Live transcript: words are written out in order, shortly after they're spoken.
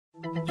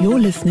You're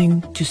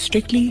listening to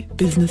Strictly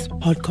Business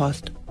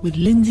Podcast with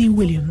Lindsay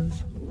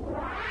Williams.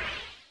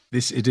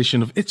 This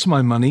edition of It's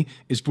My Money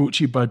is brought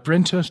to you by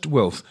Brenthurst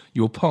Wealth,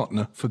 your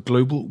partner for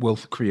global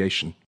wealth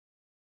creation.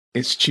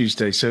 It's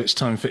Tuesday, so it's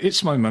time for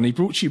It's My Money,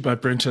 brought to you by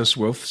Brenthurst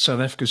Wealth,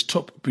 South Africa's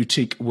top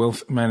boutique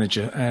wealth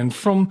manager. And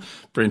from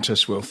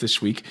Brenthurst Wealth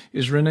this week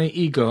is Renee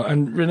Egar.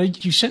 And Renee,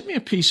 you sent me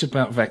a piece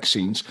about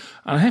vaccines.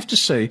 And I have to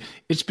say,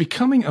 it's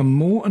becoming a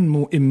more and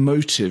more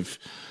emotive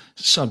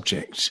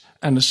subject,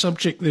 and a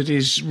subject that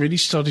is really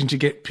starting to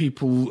get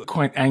people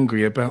quite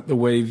angry about the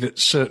way that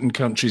certain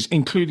countries,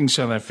 including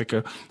South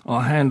Africa,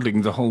 are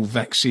handling the whole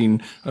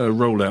vaccine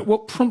rollout.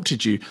 What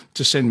prompted you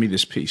to send me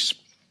this piece?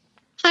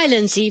 Hi,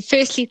 Lindsay.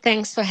 Firstly,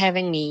 thanks for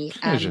having me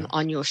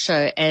on your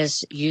show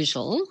as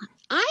usual.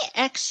 I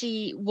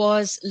actually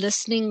was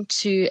listening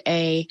to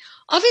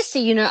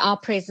obviously, our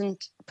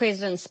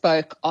president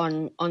spoke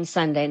on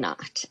Sunday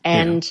night,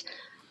 and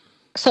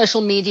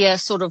social media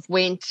sort of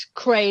went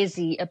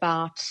crazy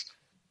about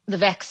the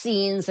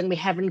vaccines, and we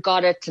haven't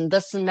got it, and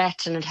this and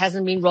that, and it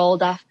hasn't been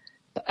rolled out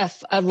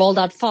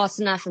fast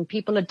enough, and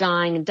people are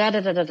dying, and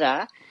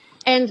da-da-da-da-da.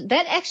 And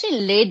that actually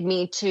led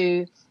me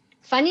to,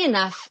 funny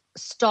enough,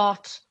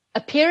 start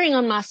appearing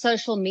on my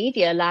social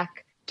media,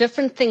 like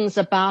different things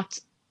about,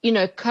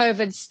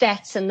 COVID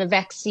stats and the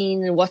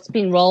vaccine and what's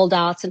been rolled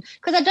out. And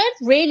because I don't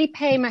really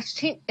pay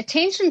much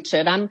attention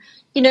to it, I'm,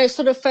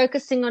 sort of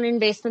focusing on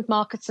investment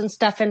markets and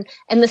stuff, and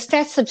the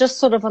stats are just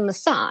sort of on the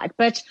side.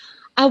 But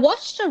I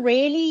watched a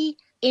really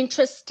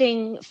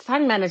interesting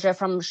fund manager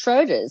from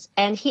Schroders,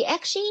 and he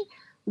actually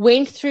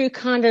went through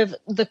kind of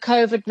the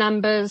COVID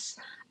numbers,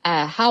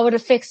 how it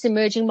affects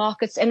emerging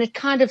markets, and it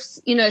kind of,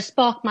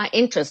 sparked my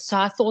interest. So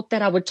I thought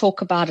that I would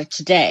talk about it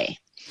today.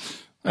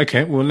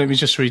 Okay, well, let me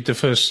just read the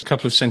first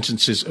couple of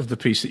sentences of the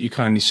piece that you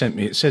kindly sent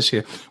me. It says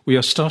here, we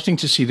are starting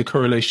to see the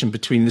correlation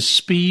between the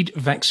speed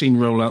vaccine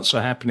rollouts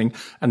are happening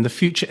and the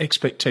future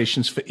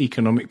expectations for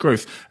economic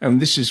growth. And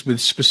this is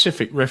with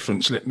specific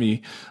reference, let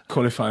me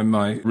qualify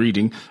my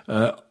reading,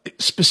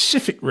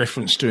 specific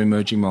reference to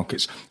emerging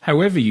markets.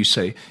 However, you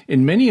say,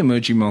 in many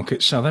emerging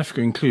markets, South Africa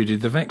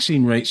included, the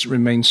vaccine rates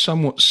remain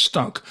somewhat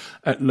stuck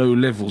at low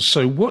levels.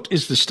 So what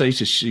is the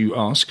status, you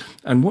ask,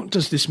 and what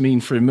does this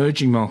mean for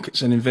emerging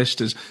markets and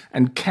investors?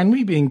 And can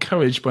we be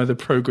encouraged by the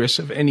progress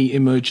of any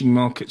emerging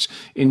markets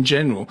in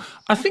general?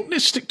 I think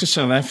let's stick to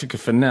South Africa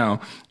for now,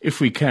 if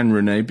we can,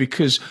 Renee,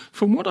 because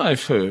from what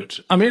I've heard,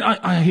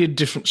 I hear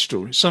different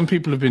stories. Some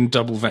people have been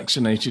double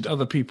vaccinated,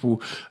 other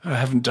people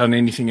haven't done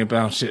anything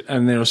about it,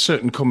 and there are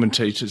certain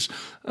commentators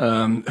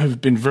who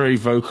have been very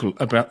vocal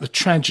about the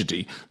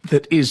tragedy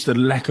that is the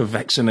lack of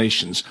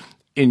vaccinations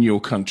in your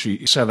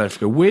country, South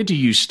Africa. Where do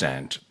you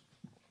stand?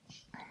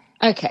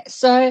 Okay,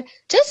 so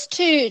just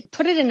to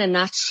put it in a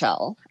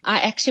nutshell,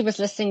 I actually was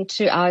listening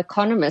to our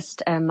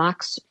economist,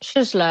 Mark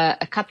Schuessler,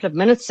 a couple of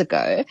minutes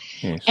ago,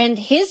 and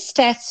his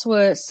stats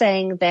were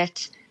saying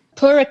that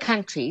poorer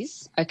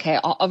countries,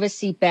 are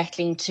obviously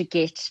battling to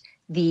get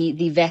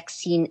the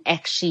vaccine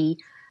actually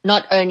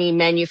not only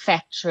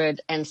manufactured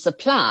and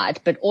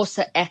supplied, but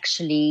also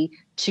actually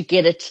to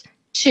get it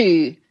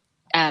to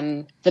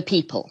the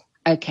people,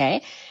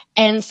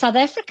 And South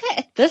Africa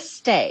at this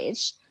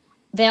stage,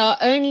 there are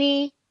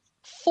only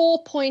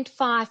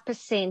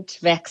 4.5%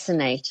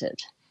 vaccinated.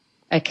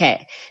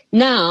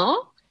 Now,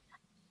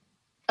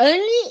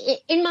 only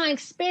in my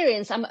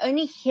experience, I'm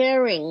only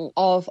hearing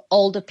of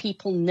older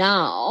people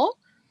now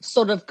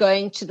sort of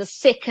going to the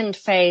second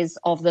phase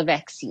of the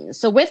vaccine.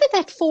 So whether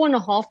that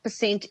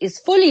 4.5% is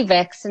fully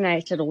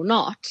vaccinated or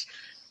not,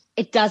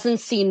 it doesn't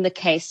seem the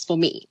case for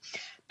me.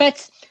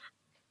 But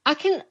I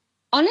can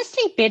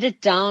honestly bet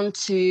it down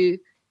to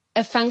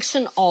a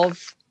function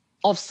of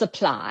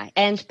supply.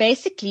 And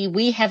basically,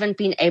 we haven't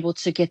been able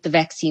to get the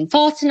vaccine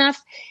fast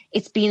enough.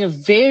 It's been a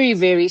very,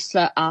 very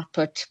slow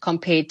output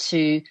compared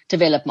to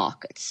developed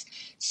markets.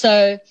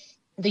 So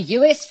the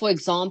US, for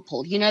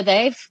example,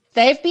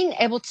 they've been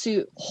able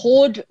to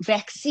hoard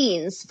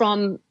vaccines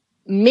from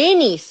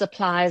many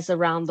suppliers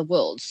around the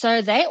world.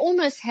 So they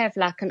almost have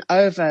like an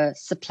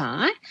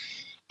oversupply.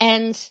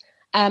 And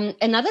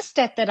another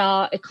stat that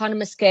our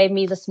economist gave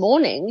me this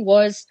morning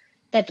was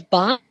that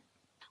by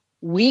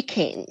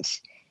weekend,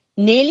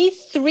 nearly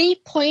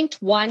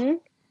 3.1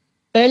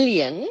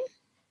 billion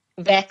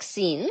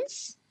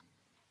vaccines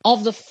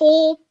of the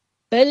 4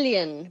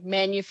 billion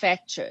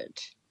manufactured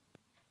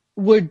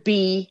would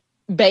be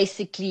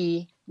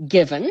basically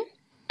given,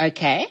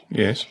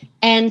 Yes.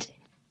 And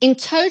in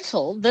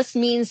total, this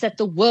means that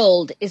the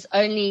world is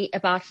only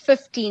about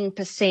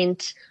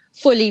 15%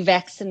 fully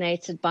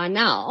vaccinated by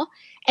now.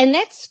 And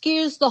that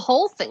skews the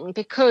whole thing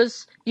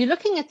because you're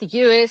looking at the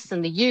US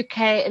and the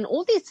UK and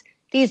all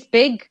these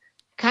big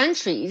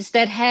countries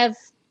that have,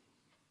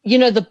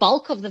 the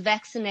bulk of the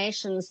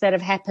vaccinations that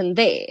have happened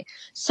there.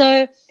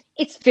 So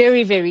it's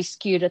very, very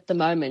skewed at the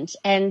moment.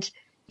 And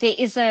there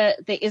is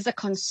a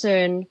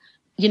concern,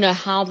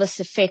 how this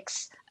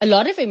affects a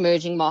lot of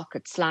emerging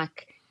markets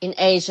like in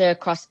Asia,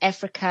 across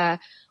Africa,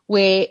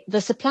 where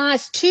the supply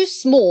is too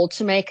small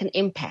to make an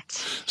impact.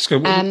 So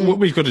what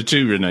we've got to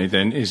do, Renee,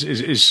 then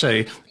is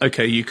say,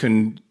 okay, you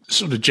can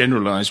sort of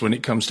generalize when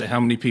it comes to how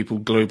many people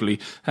globally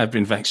have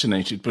been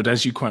vaccinated. But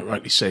as you quite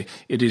rightly say,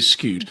 it is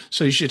skewed.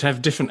 So you should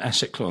have different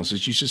asset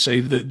classes. You should say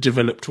the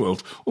developed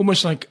world,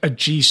 almost like a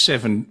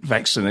G7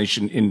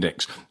 vaccination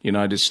index.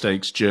 United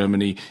States,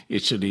 Germany,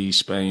 Italy,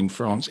 Spain,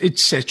 France,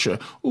 etc.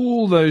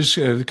 All those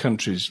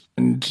countries.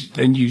 And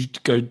then you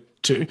go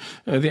to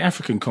the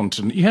African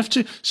continent. You have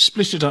to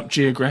split it up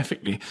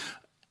geographically.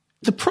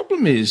 The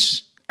problem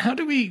is, how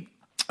do we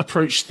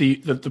approach the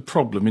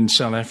problem in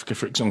South Africa,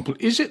 for example?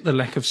 Is it the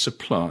lack of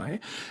supply?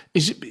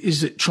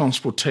 Is it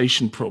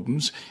transportation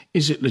problems?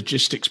 Is it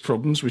logistics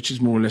problems, which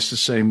is more or less the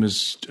same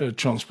as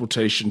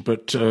transportation,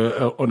 but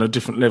on a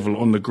different level,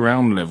 on the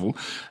ground level?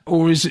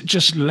 Or is it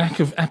just lack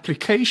of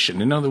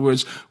application? In other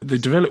words, the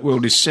developed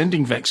world is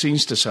sending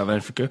vaccines to South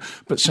Africa,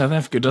 but South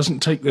Africa doesn't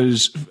take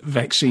those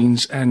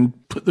vaccines and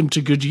put them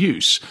to good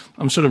use.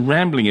 I'm sort of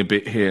rambling a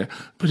bit here,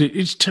 but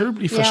it's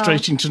terribly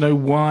frustrating to know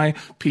why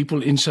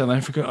people in South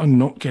Africa are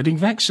not getting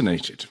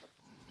vaccinated.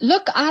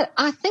 Look,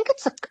 I think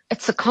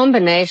it's a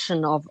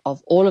combination of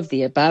all of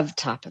the above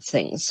type of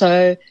things.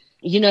 So,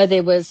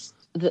 there was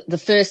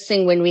the first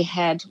thing when we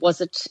had,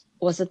 was it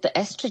the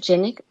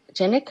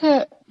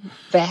AstraZeneca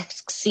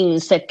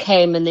vaccines that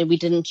came and then we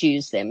didn't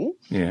use them.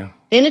 Yeah.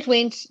 Then it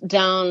went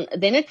down.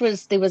 Then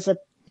there was a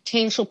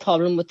potential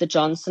problem with the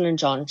Johnson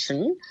 &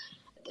 Johnson.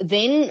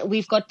 Then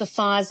we've got the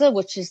Pfizer,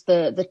 which is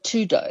the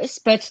 2-dose.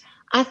 But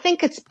I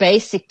think it's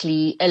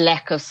basically a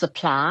lack of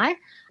supply.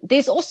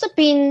 There's also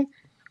been,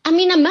 I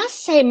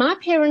must say, my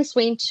parents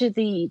went to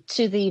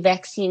the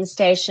vaccine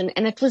station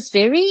and it was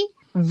very,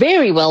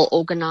 very well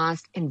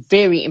organized and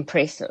very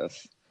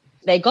impressive.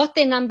 They got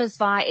their numbers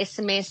via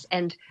SMS.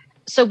 And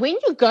so when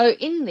you go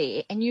in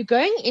there and you're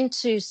going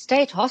into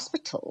state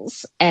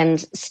hospitals and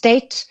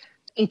state,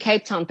 in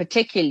Cape Town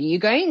particularly, you're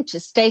going into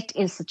state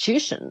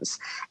institutions,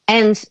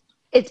 and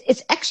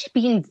it's actually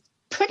been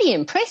pretty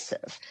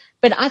impressive.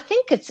 But I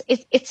think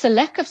it's a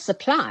lack of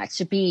supply,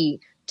 to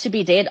be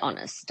dead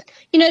honest.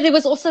 There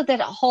was also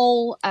that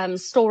whole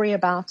story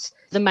about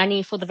the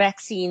money for the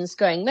vaccines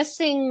going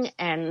missing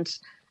and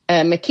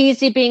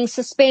McKinsey being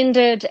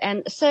suspended.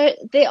 And so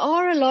there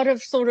are a lot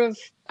of sort of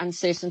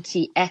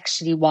uncertainty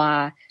actually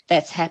why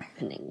that's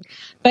happening.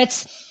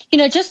 But,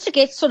 just to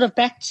get sort of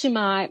back to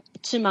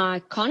my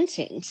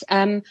content,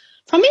 from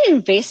an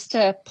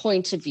investor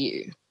point of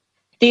view,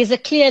 there's a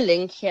clear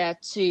link here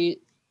to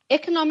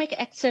economic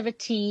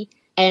activity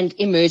and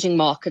emerging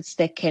markets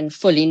that can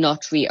fully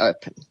not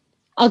reopen.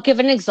 I'll give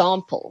an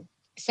example.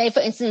 Say, for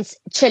instance,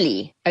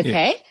 Chile,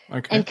 okay?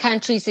 And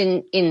countries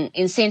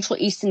in Central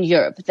Eastern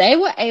Europe, they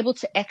were able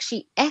to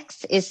actually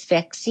access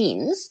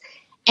vaccines,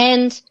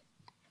 and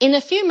in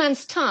a few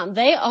months' time,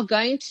 they are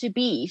going to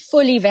be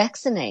fully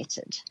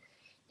vaccinated.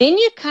 Then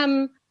you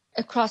come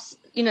across,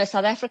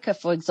 South Africa,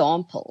 for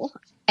example,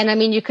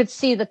 and you could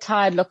see the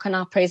tired look on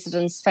our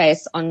president's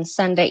face on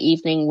Sunday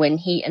evening when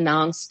he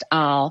announced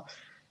our,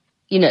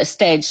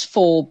 stage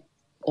 4.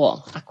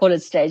 Well, I call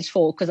it stage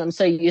 4 because I'm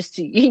so used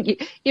to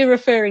you're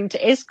referring to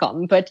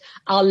Eskom, but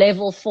our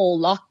level 4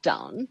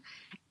 lockdown.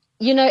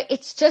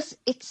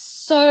 It's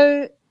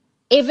so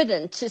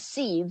evident to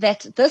see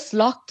that this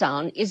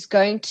lockdown is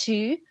going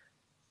to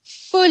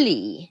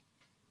fully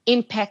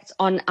impact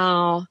on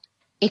our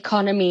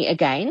economy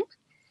again.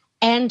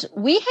 And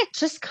we had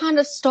just kind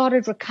of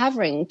started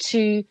recovering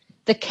to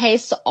the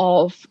case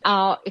of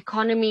our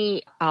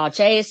economy. Our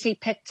JSE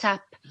picked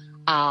up.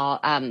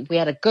 We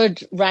had a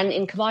good run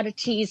in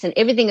commodities and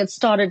everything had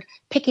started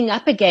picking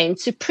up again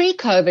to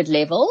pre-COVID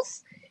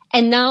levels.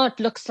 And now it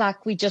looks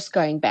like we're just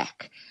going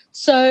back.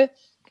 So,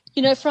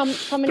 from an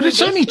But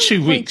it's only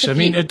 2 weeks.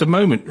 At the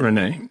moment,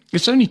 Renee,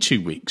 it's only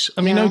 2 weeks.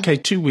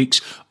 2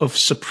 weeks of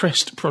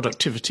suppressed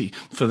productivity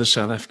for the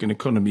South African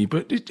economy,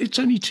 but it's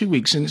only 2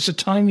 weeks and it's a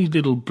tiny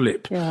little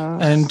blip. Yeah.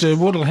 And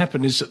what will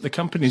happen is that the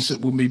companies that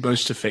will be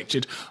most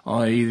affected,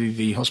 i.e.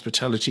 the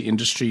hospitality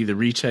industry, the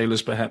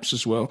retailers perhaps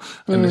as well,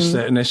 unless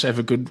they have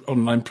a good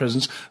online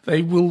presence,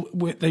 they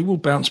will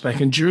bounce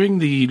back. And during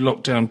the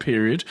lockdown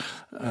period,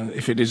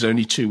 if it is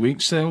only 2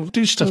 weeks, they'll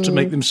do stuff to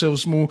make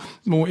themselves more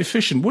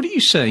efficient. What are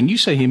you saying? You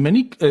say here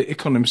many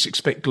economists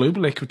expect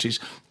global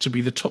equities to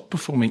be the top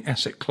performing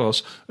asset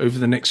class over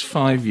the next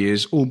 5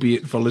 years,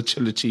 albeit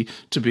volatility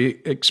to be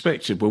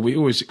expected. Well, we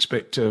always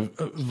expect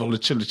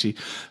volatility.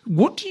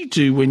 What do you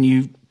do when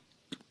you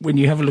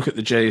have a look at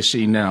the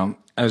JSE now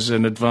as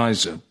an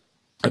advisor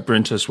at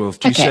Brenthurst Wealth?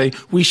 Do you say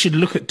we should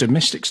look at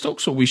domestic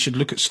stocks, or we should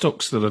look at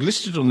stocks that are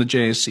listed on the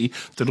JSE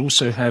that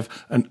also have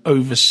an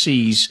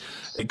overseas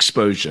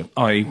exposure,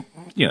 i.e.,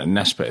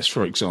 Naspers,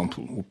 for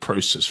example, or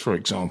Prosus, for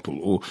example,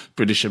 or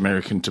British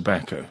American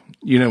Tobacco?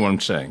 You know what I'm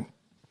saying?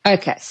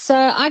 Okay, so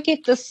I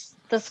get this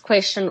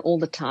question all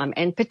the time,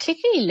 and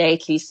particularly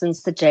lately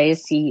since the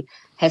JSE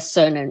has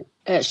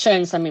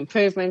shown some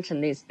improvement,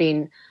 and there's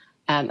been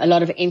a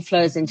lot of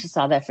inflows into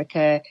South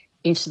Africa,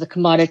 into the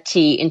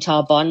commodity, into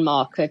our bond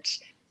market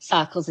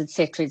cycles,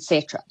 etc.,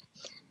 etc.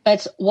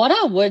 But what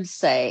I would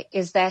say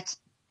is that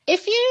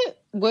If you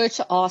were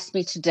to ask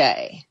me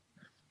today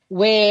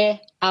where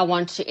I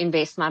want to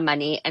invest my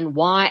money and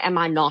why am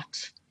I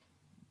not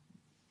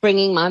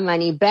bringing my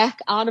money back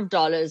out of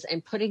dollars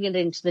and putting it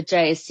into the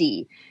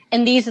JSE,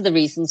 and these are the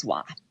reasons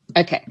why.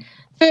 Okay.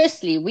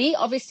 Firstly, we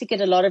obviously get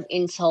a lot of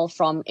intel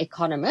from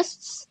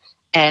economists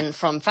and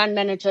from fund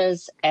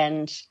managers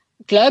and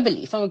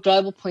globally, from a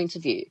global point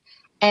of view.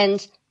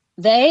 And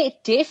they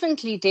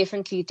definitely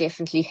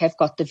have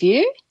got the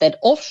view that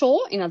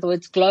offshore, in other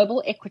words,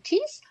 global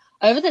equities,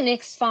 over the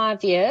next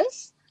 5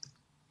 years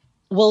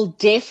will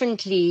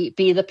definitely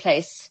be the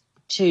place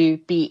to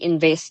be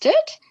invested.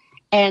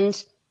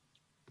 And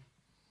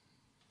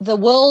the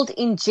world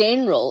in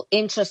general,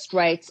 interest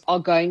rates are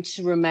going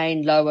to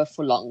remain lower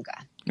for longer.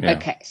 Yeah.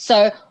 Okay,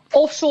 so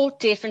offshore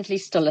definitely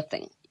still a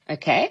thing.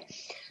 Okay,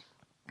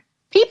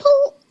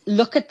 people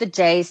look at the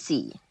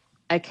JSE,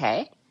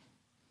 okay,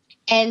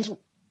 and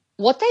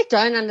what they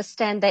don't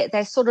understand,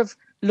 they sort of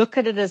look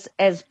at it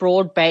as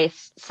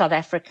broad-based South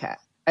Africa,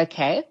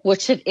 okay,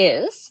 which it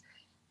is,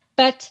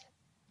 but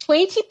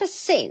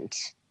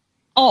 20%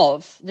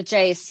 of the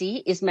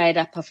JSE is made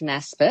up of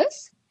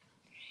Naspers,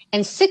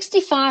 and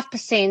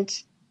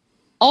 65%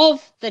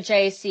 of the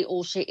JSE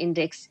All-Share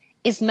Index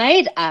is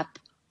made up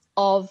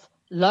of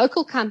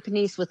local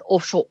companies with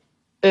offshore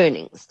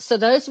earnings. So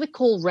those we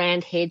call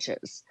Rand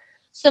hedges.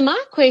 So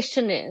my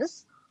question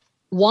is,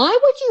 why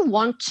would you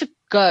want to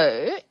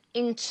go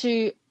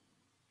into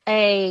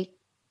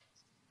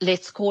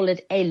let's call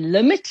it a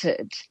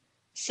limited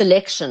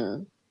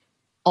selection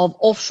of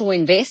offshore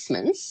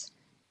investments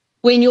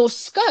when your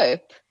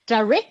scope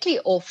directly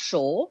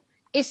offshore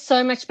is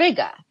so much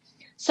bigger?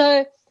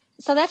 So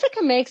South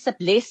Africa makes up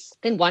less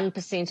than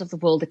 1% of the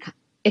world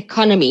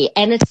economy,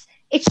 and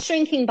it's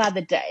shrinking by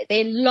the day.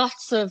 There are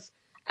lots of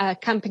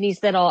companies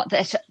that are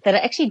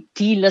actually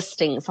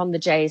delisting from the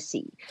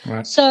JSE.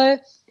 Right. So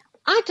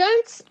I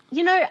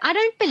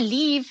don't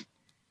believe.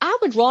 I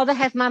would rather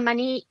have my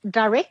money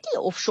directly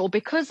offshore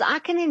because I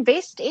can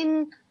invest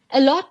in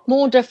a lot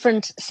more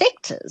different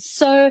sectors.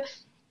 So,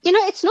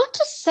 it's not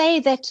to say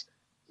that,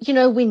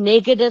 we're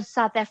negative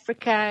South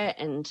Africa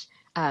and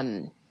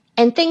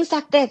things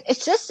like that.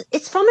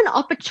 It's from an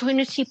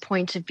opportunity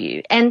point of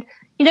view. And,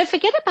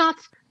 forget about,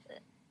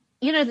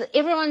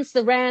 everyone's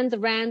the Rand.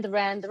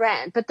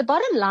 But the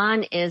bottom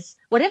line is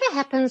whatever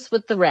happens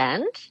with the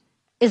Rand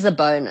is a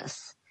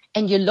bonus.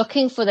 And you're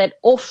looking for that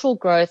offshore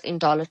growth in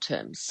dollar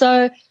terms.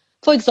 So,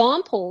 for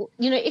example,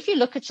 if you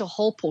look at your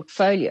whole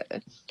portfolio,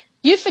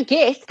 you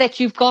forget that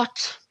you've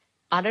got,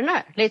 I don't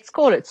know, let's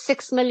call it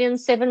 6 million,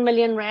 7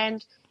 million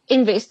Rand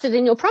invested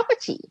in your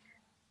property.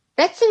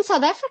 That's in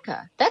South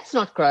Africa. That's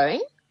not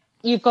growing.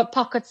 You've got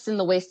pockets in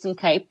the Western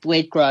Cape where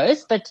it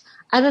grows, but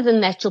other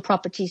than that, your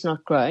property's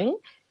not growing.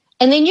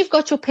 And then you've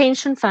got your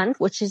pension fund,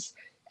 which is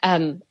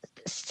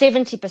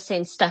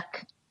 70%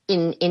 stuck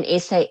in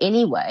SA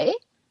anyway.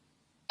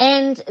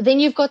 And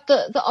then you've got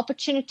the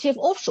opportunity of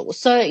offshore.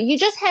 So you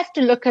just have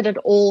to look at it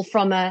all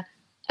from a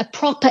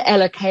proper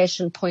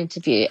allocation point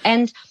of view.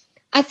 And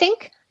I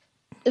think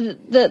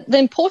the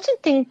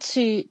important thing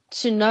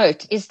to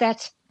note is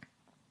that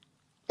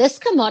this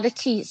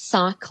commodity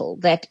cycle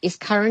that is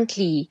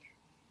currently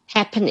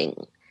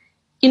happening,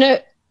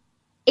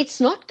 it's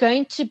not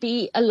going to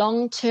be a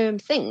long-term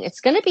thing.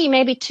 It's going to be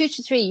maybe 2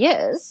 to 3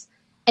 years,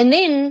 and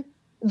then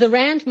the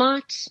Rand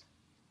might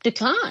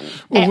decline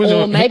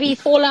or maybe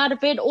fall out of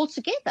bed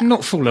altogether.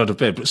 Not fall out of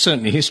bed, but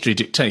certainly history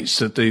dictates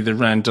that the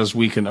Rand does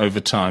weaken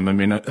over time. I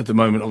mean, at the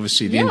moment,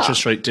 obviously, the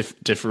interest rate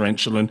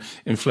differential and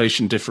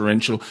inflation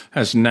differential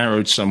has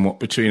narrowed somewhat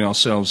between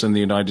ourselves and the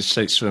United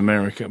States of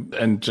America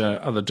and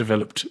other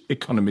developed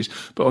economies.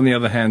 But on the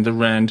other hand, the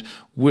Rand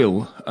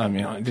will,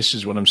 this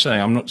is what I'm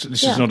saying.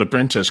 This is not a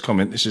Brentos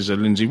comment. This is a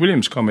Lindsay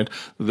Williams comment.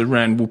 The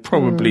Rand will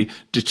probably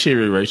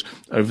deteriorate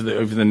over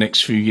the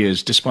next few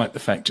years, despite the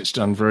fact it's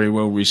done very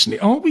well recently.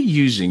 Are we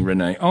using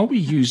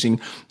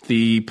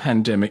the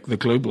pandemic, the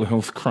global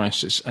health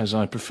crisis, as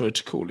I prefer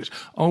to call it?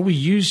 Are we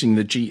using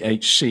the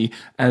GHC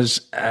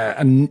as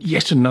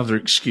yet another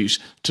excuse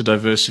to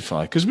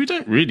diversify? Because we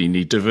don't really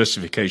need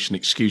diversification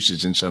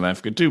excuses in South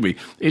Africa, do we?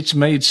 It's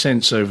made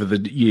sense over the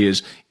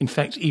years, in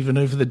fact, even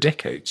over the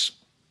decades.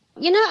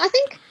 I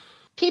think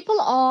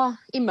people are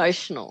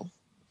emotional,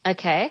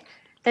 okay?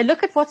 They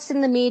look at what's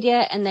in the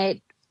media and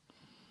they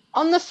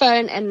on the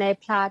phone and they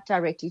apply it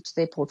directly to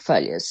their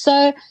portfolios.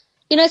 So,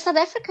 South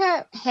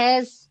Africa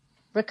has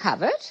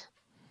recovered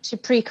to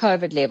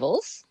pre-COVID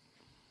levels,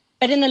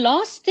 but in the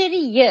last 30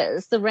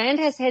 years, the Rand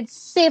has had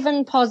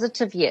 7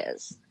 positive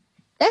years.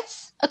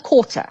 That's a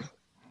quarter.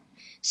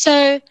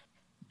 So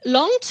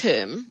long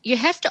term, you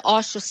have to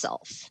ask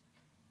yourself,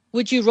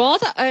 would you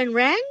rather own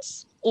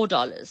Rands or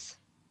dollars?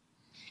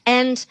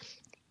 And,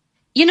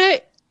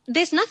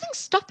 there's nothing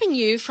stopping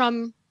you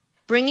from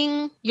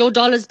bringing your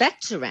dollars back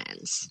to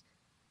Rands.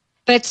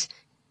 But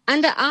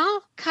under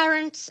our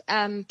current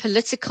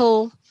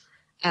political,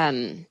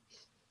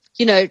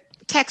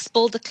 tax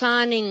bill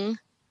declining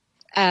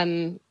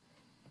kind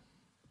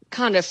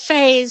of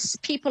phase,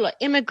 people are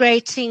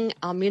immigrating,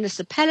 our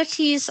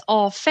municipalities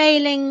are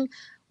failing,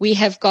 We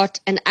have got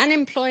an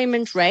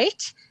unemployment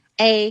rate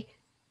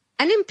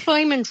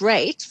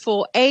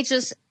for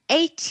ages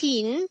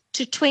 18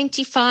 to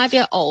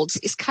 25-year-olds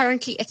is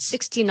currently at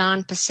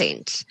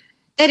 69%.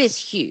 That is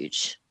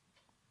huge.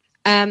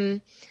 So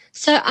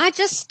I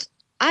just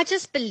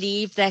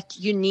believe that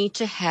you need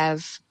to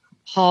have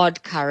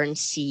hard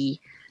currency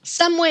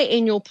somewhere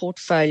in your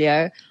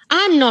portfolio.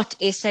 I'm not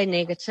SA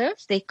negative.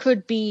 There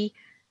could be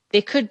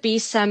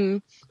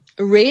some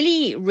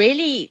really,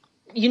 really,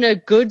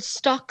 good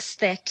stocks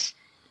that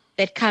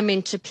come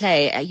into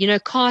play.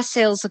 Car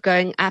sales are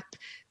going up,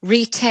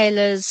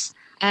 retailers.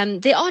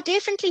 There are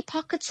definitely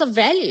pockets of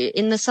value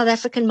in the South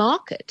African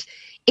market.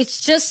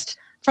 It's just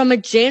from a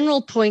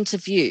general point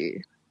of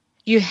view,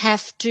 you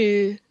have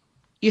to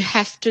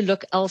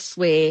look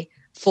elsewhere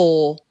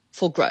for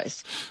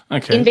growth.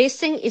 Okay.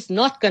 Investing is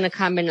not going to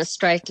come in a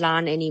straight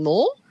line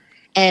anymore.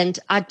 And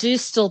I do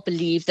still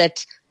believe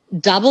that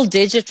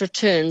double-digit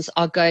returns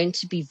are going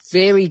to be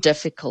very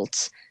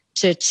difficult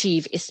to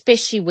achieve,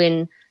 especially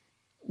when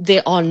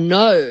there are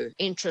no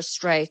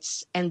interest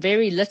rates and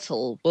very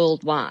little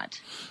worldwide.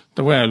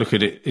 The way I look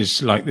at it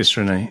is like this,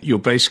 Renee. Your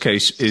base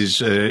case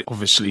is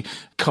obviously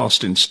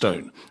cast in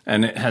stone,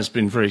 and it has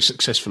been very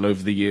successful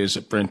over the years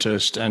at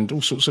Brenthurst and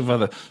all sorts of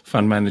other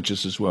fund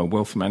managers as well,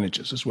 wealth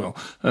managers as well.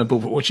 But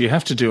what you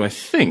have to do, I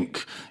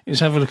think, is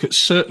have a look at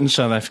certain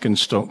South African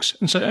stocks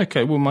and say,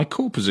 okay, well, my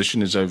core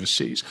position is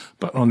overseas.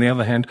 But on the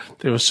other hand,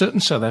 there are certain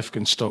South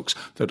African stocks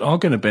that are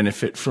going to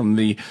benefit from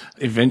the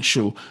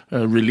eventual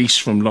release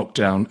from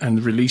lockdown and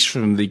the release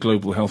from the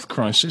global health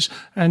crisis,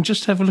 and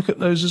just have a look at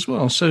those as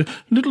well. So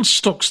little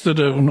stocks that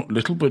are, not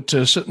little, but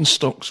certain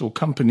stocks or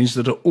companies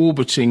that are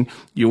orbiting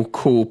your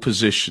core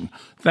position.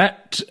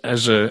 That,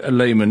 as a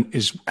layman,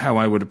 is how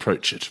I would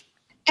approach it.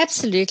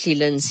 Absolutely,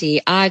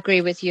 Lindsay. I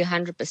agree with you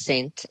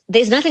 100%.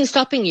 There's nothing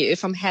stopping you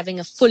from having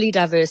a fully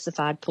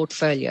diversified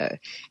portfolio.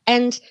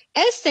 And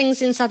as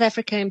things in South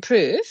Africa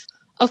improve,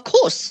 of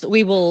course,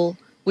 we will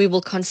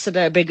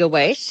consider a bigger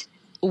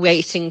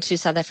weighting to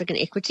South African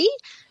equity.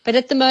 But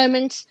at the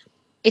moment,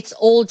 it's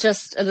all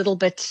just a little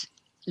bit,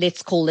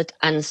 let's call it,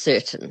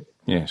 uncertain.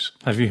 Yes.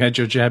 Have you had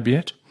your jab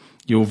yet?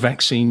 Your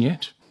vaccine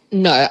yet?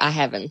 No, I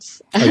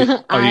haven't.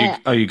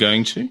 Are you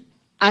going to?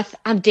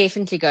 I'm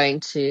definitely going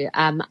to.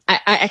 I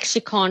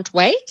actually can't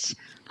wait.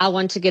 I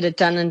want to get it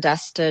done and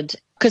dusted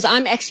because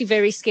I'm actually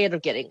very scared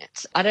of getting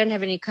it. I don't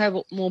have any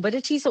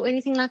comorbidities or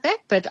anything like that,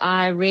 but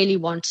I really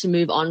want to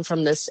move on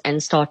from this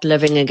and start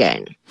living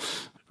again.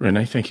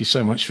 Renee, thank you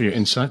so much for your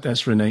insight.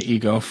 That's Renee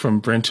Egar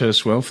from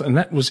Brenthurst Wealth, and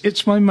that was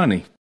It's My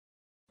Money.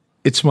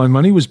 It's My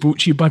Money was brought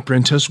to you by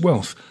Brenthurst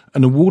Wealth,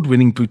 an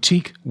award-winning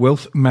boutique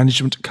wealth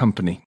management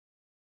company.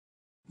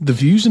 The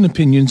views and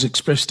opinions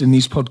expressed in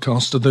these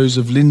podcasts are those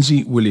of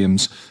Lindsay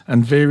Williams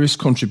and various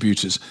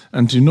contributors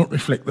and do not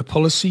reflect the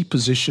policy,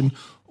 position,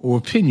 or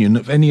opinion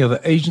of any other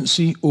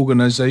agency,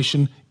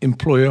 organisation,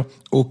 employer,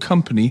 or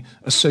company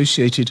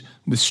associated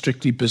with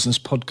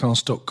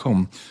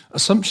strictlybusinesspodcast.com.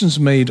 Assumptions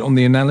made on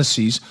the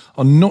analyses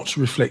are not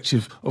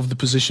reflective of the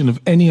position of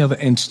any other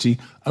entity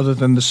other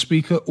than the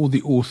speaker or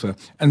the author.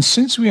 And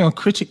since we are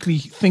critically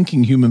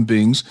thinking human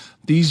beings,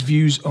 these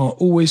views are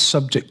always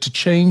subject to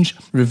change,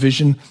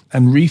 revision,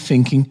 and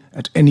rethinking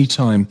at any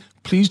time.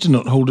 Please do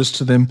not hold us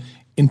to them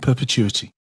in perpetuity.